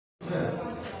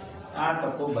आज तो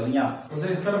खूब बढ़िया। उसे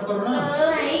इस तरफ करो ना।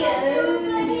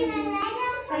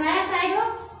 सनाया साइड हो।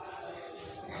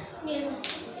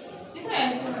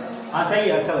 हाँ सही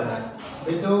है, अच्छा लग रहा है।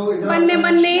 बनने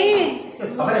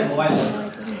खबर है मोबाइल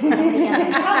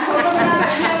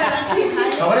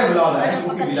खबर है ब्लॉग है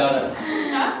यूपी ब्लॉग है।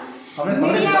 हमने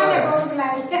मीडिया वाले को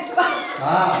बुलाए।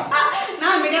 हाँ ना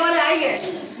मीडिया वाले आएंगे।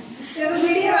 ये तो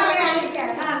मीडिया वाले आएंगे क्या?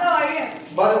 हाँ सब आएंगे।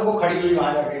 बस वो खड़ी हुई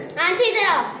वहाँ जाके। आंची इधर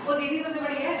आओ। वो दीदी तो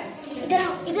बड़ी है। इधर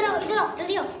आओ इधर आओ इधर आओ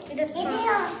जल्दी आओ इधर। दीदी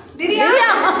आओ। दीदी आओ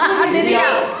दीदी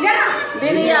आओ। इधर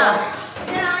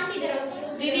आंची इधर आओ।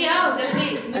 दीदी आओ जल्दी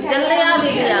जल्दी आ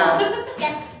दीदी आओ।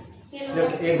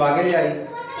 एक भागे ले आई।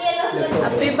 ये लो।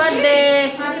 Happy birthday.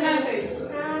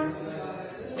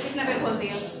 किसने फिर खोल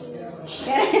दिया?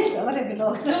 सवारे बिलो।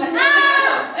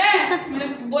 मैंने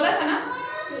बोला था ना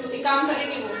ये काम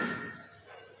करेगी वो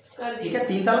कर दी। ठीक है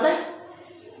 3 साल का है।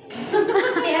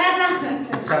 13 साल।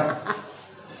 अच्छा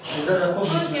इधर रखो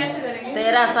बीच में। कैसे करेंगे?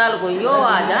 13 साल को यो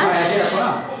आ जा। हाँ, ऐसे रखो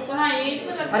ना। तो हाँ ये तो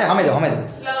अरे हमें दो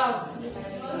लगाओ।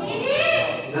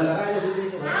 इधर लगा दो।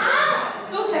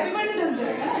 तो हैप्पी बर्थडे ढंग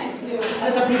जाएगा ना इसलिए।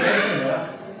 अरे सब ठीक है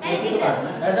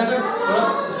ऐसा कर थोड़ा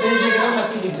स्पेस दिख रहा है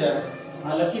लक्की दिख जाए।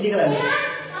 हाँ लक्की दिख रहा है।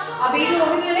 अब बीच में वो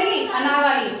भी चलेगी अनार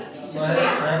वाली। अरे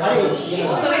ये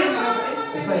तो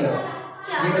इसमें ही लगा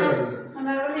ये कर दो।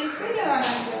 हमारे वाले इस पे ही लगाना है।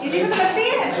 इसी पे तो लगती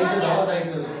है। सही से दबाओ सही से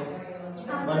उसको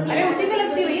अरे उसी पे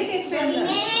लगती हुई है केक पे अंदर।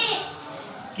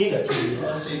 केक अच्छी है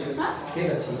बस ठीक है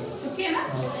केक अच्छी है अच्छी है ना?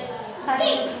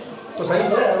 तो सही है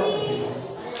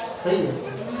सही है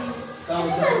काम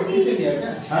से से लिया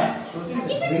क्या हां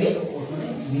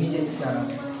मिनी जैसे क्या नाम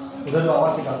उधर जो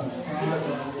आवाज निकाल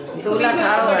दूल्हा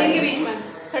खड़ा हुआ 13 है। के बीच में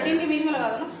 13 के बीच में लगा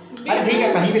दो ना। अरे ठीक है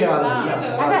कहीं भी लगा दो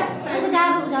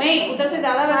नहीं उधर से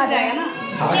ज्यादा वैसे जाएगा ना।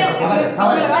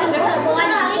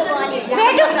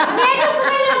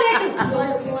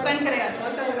 एक्सपेंड करेगा तो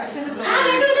ऐसा अच्छे से ब्लॉक।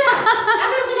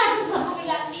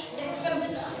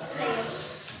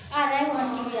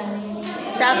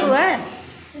 चाकू है?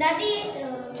 दादी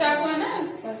चाकू है ना?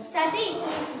 चाची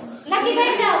लकी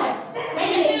बैठ जाओ।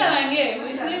 नहीं लगाएंगे वो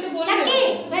इसलिए तो बोल रहे लकी हो।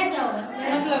 बैठ जाओ।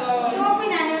 मत लगाओ। टोपी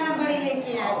ना लेना बड़ी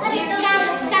लेके आ। अरे तो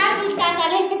चाची चाचा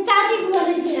लेके चाची बुआ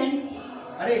लेके आई।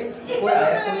 अरे कोई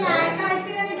आया तो ना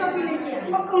इतनी वाली टोपी लेके आ।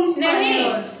 नहीं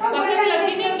पसंद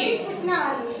लकी नहीं की। कृष्णा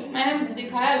वाली। मैंने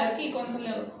दिखाया लकी कौन सा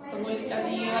ले तो बोली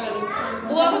चाची ये वाला लो।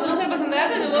 बुआ को दूसरा पसंद आया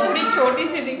था जो वो थोड़ी छोटी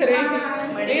सी दिख रही थी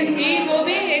लेकिन थी वो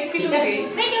भी 1 किलो की।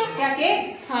 क्या केक?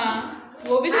 हाँ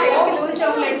वो भी तो फुल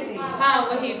चॉकलेट थी। हाँ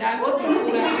वही डार्क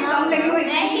पूरा। हम लेकिन वो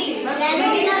नहीं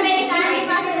मेरे कान के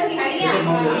पास उसकी हड्डियां।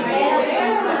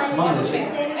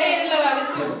 ए लगा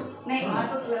लेती हूँ। नहीं हां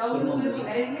तो लगाओगे तो उसमें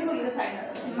चिकरेंगे वो इधर साइड लगा।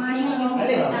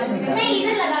 नहीं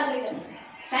इधर लगा दो इधर।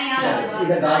 सही यहां लगा।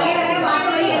 इधर डाल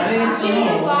अरे सुनो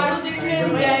बारू जिसमें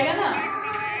उड़ जाएगा ना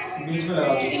बीच में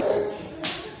लगा दो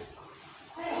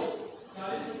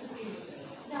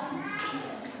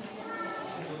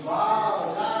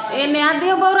ए नया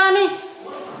दियो बौरानी।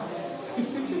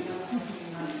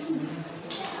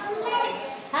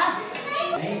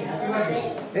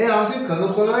 ए आंसी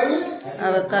खलो आई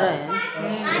अब कर रहे हैं।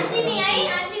 आंची नहीं आई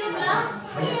आंची को बुलाओ।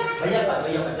 भैया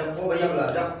जब वो भैया बुला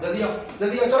जब जल्दी आओ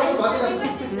चलो भागे जाओ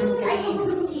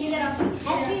इधर आओ।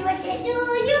 हैप्पी बर्थडे टू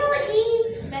यू जी।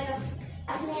 बैठो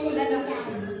अपने बैठो।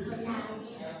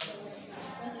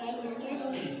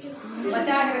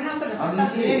 बचा के रखना उसको।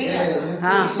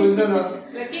 हाँ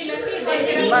लकी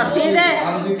बस सीधे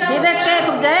सीधे केक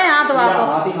जाए हाथ वाको।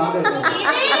 हाथी कहां गए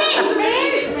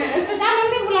ना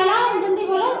मम्मी बुला लो जल्दी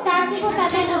बोलो चाची को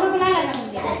चाचा को बुला लेना मम्मी।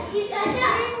 चाची चाचा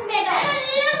बेटा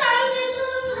ये सारू दे दो।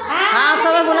 हाँ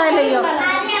सब बुला लियो।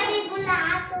 अरे अभी बुला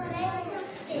तो रहे।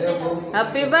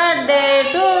 Happy birthday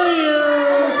to you.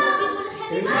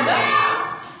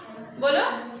 बोलो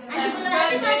आंची बोलो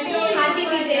हैप्पी बर्थडे। हाथी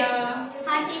पीते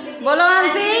हाथी पीते। बोलो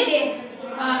आंटी।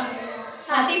 हाँ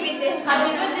हाथी पीते।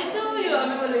 हाथी बर्थडे टू यू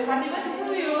मैं बोले हाथी बर्थडे टू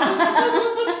यू।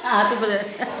 हाथी बजे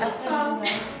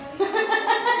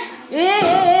ए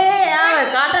आवे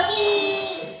काट।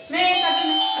 मैं काटू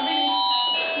अभी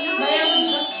भैया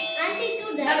आंची तू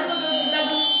जा। दादू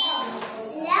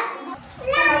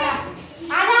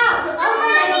आ जाओ।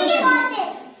 की बात है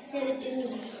तेरे चुन्नी।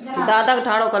 दादा को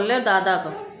ठाड़ो कर ले दादा को।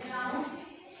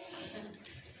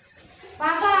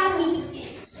 पापा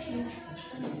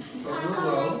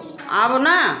अब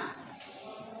ना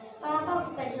पापा को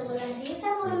कैसे बोला जी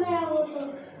सब बोल रहा वो तो।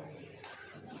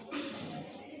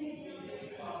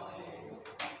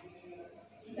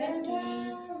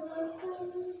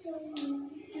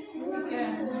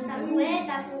 टाकू है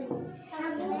टाकू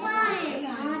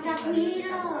हाँ टाकू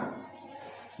हीरो कौन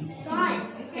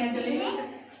क्या चलेगी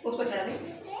उस पर चढ़ा दे।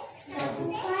 टाकू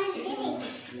कौन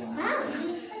हाँ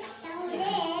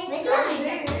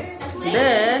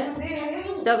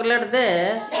चॉकलेट दे।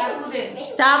 चाकू दे।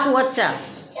 चाकू अच्छा।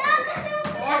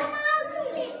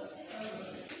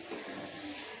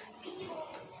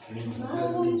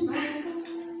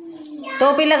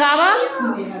 टोपी लगावा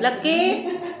लक्की।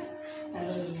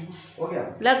 हो गया।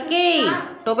 लक्की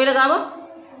टोपी लगावा।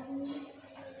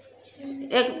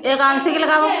 एक आंशिक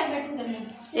लगावा।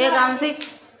 एक आंशिक।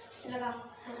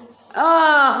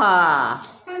 आहा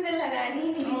मुझे लगानी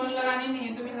नहीं। और लगानी नहीं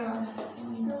है, तुम्हें लगाना।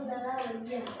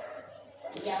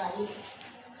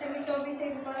 टोपी से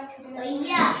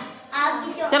भैया आपकी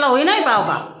चलो हो ही नहीं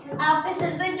पाओगा। आपके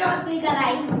सर पे चोट निकल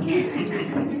आई।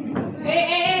 नहीं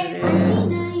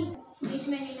बीच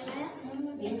में नहीं लगाया।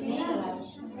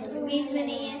 बीच में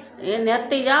नहीं है। ये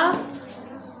नेती जाओ।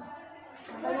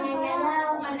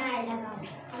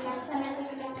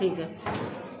 ठीक है।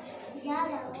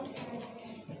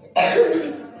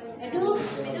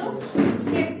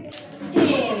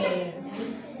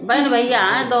 बहन भैया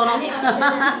हैं दोनों।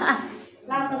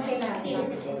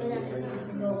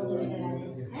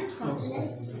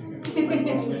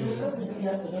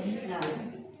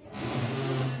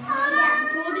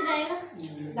 टूट जाएगा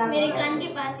मेरे कान के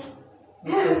पास ही।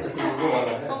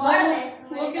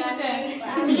 वो क्यों चाहे?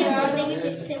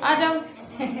 आ जाओ।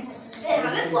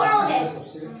 हमें फोड़ोगे।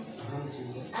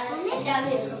 अरे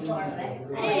जावेद को फोड़ रहा है।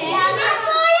 अरे हमें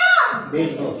फोड़ो।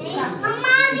 देख लो। हम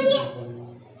मार देंगे।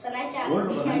 सुना चावल।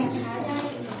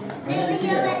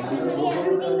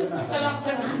 चलो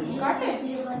काट ले।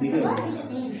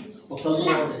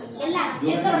 ला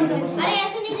अरे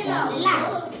ऐसे नहीं चलाओ। ला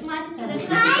माचिस से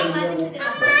चलाओ। मार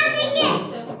देंगे।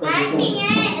 आंटी है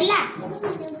ला।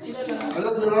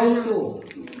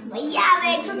 भैया अब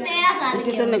 113 साल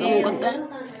के कितने कम करता है?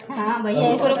 हाँ भैया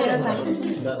 113 साल।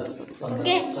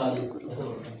 ओके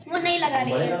वो नहीं लगा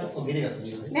रही है।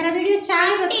 मेरा वीडियो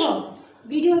चालू रखो।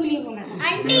 वीडियो के लिए बोला था।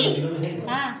 आंटी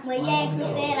हाँ भैया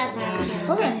 113 साल के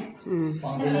हो गए।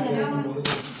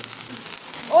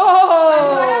 ओह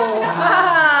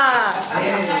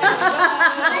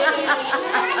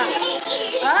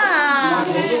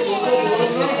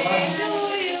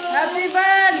हैप्पी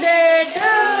बर्थडे टू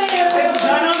यू।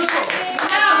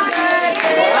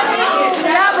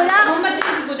 बुला बुला।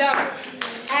 बुझाओ।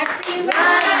 Happy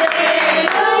birthday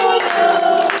to you.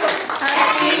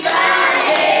 Happy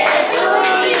birthday to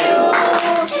you.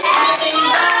 Happy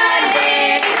birthday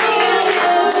to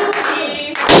you.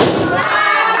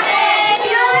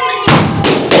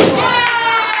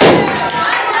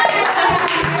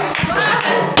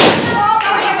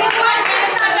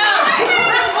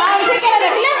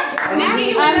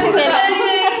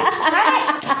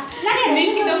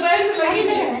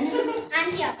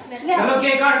 चलो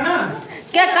केक काटना।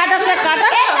 केक काटो केक काटो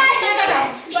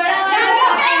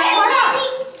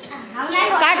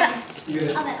काटो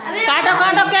काटो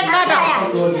काटो केक काटो।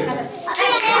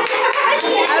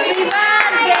 Happy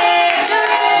birthday to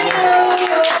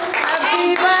you. Happy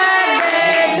birthday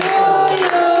to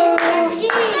you.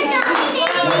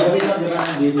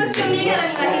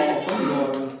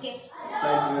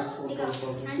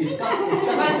 इसका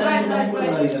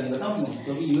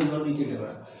क्योंकि यूज और नीचे कर रहा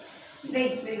है।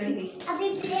 अभी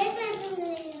प्लेट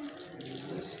में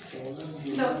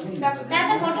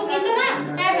चाचा फोटो खींचो ना।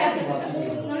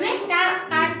 मम्मी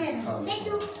काट दे।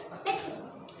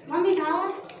 मम्मी खाओ।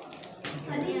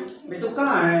 मैं तो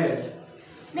कहाँ है?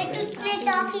 मैं प्लेट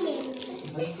टॉफी ले।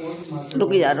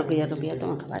 रुक जा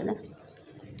तुम खा ना।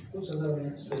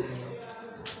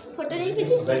 फोटो नहीं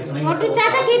खींची। फोटो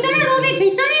चाचा खींचो ना। रूबी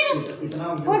खींचो नहीं। इतना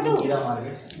फोटो। गिरा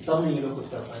मार्केट सब नहीं लोग कुछ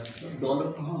करता है। डॉलर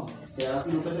कहाँ?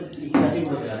 83 रुपए से 81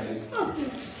 रुपए जा रहे हैं।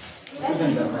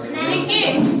 निक्की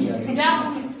जा।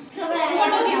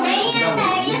 फोटो नहीं आता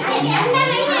है ये अंडा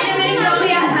नहीं है मेरी टॉफी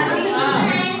आ रही है।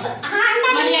 हां अंडा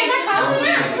नहीं है मैं खाऊं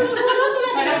ना। बोलो तुम्हें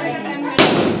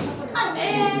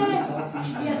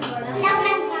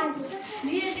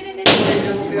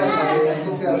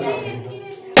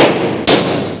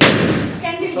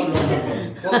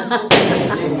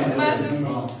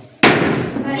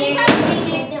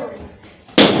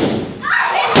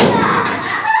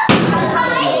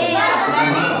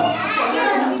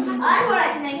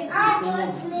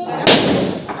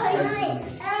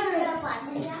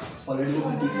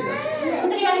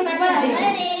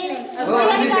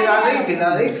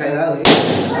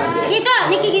खींचो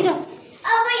निक्की खींचो।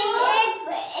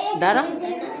 डारो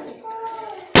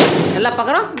अल्लाह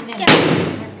पकड़ो।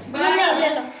 ले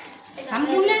लो। हम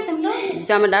तुम ले तुम लो।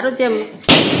 जाम डारो जेम।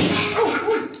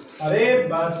 अरे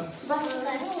बस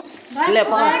ले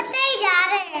पकड़। बढ़ते ही जा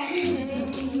रहे हैं।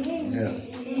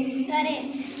 अरे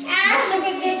आज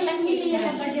के केक लंबी थी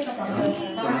ऐसा बर्थडे बताओ।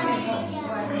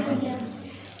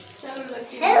 चलो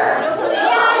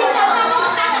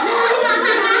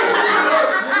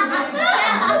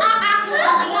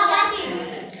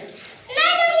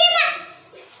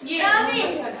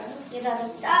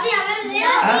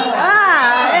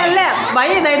ले भाई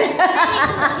दे दे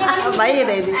भाई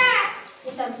दे दी।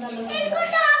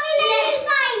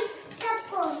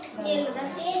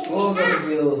 वो कर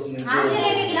दिया उसने। हाथ से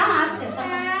लेके खिलाओ, हाथ से।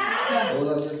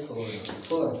 उधर से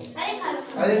थोड़ा।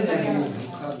 अरे नहीं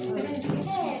खा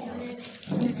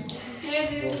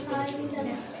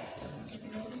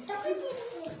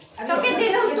तो के दे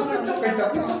दो।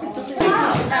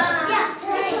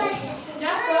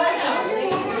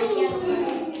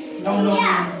 नो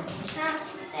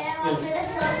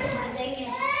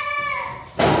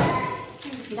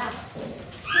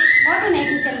फोटो नहीं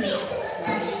खींचल रही।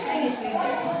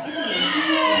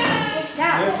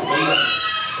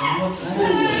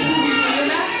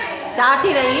 चाची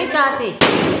रही चाची।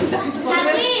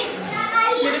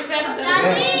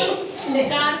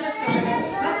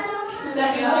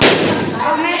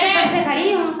 और मैं तो कब से खड़ी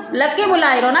हूँ। लक्की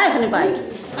बुलाई रो ना इसने पाई।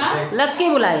 लक्की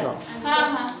बुलाई रो।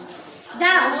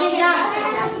 जाओ फिर जाओ,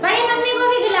 बड़ी मम्मी को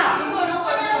भी खिलाओ।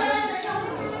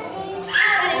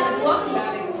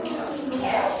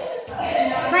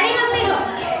 बड़ी मम्मी को।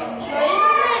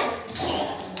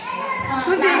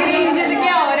 जैसे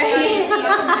क्या हो रहा है?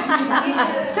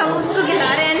 सब उसको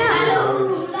खिला रहे हैं ना।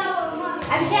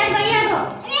 अभिषेक भैया को।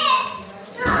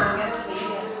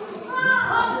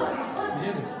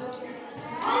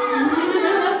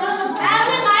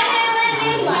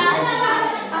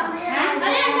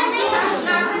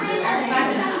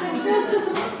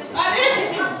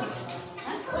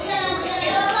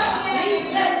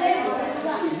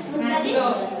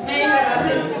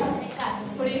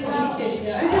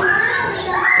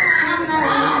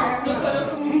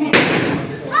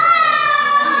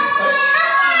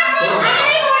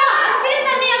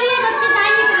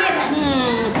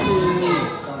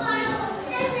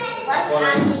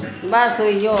 बस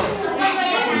हुई यो।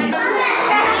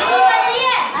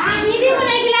 दीदी को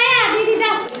नहीं खिलाया, दीदी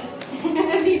जा।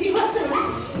 दीदी को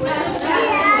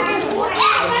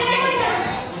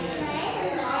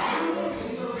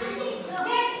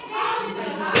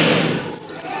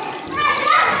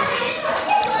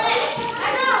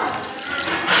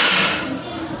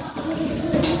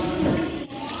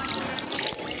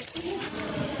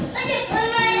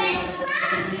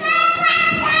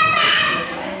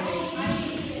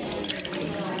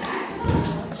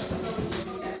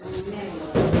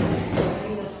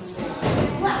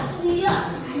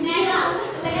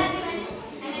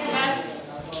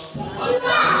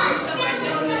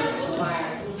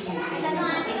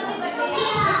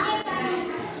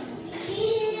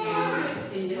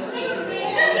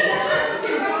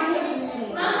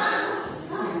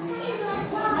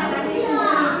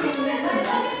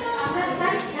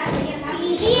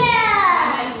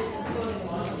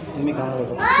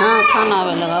हाँ खाना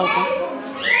आवे लगाओ तो।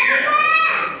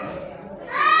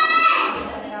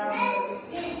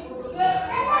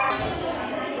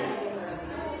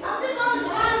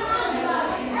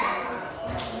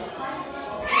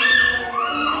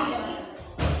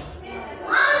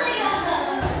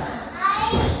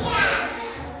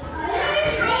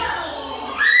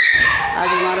 आज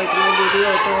हमारा इतना वीडियो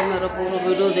है तो मेरा पूरा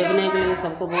वीडियो देखने के लिए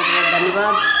सबको बहुत बहुत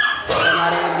धन्यवाद।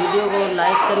 हमारे वीडियो को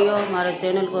लाइक करियो, हमारे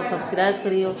चैनल को सब्सक्राइब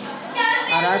करियो।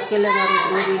 और आज के लिए हमारे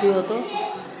इतना वीडियो हो तो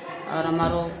और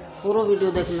हमारा पूरा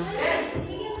वीडियो देखना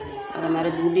और हमारे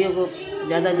वीडियो को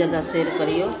ज़्यादा से ज़्यादा शेयर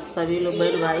करियो सभी लोग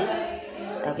बहन भाई,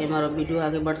 ताकि हमारा वीडियो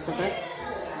आगे बढ़ सके।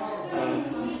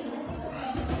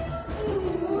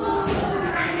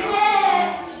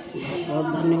 बहुत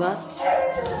धन्यवाद।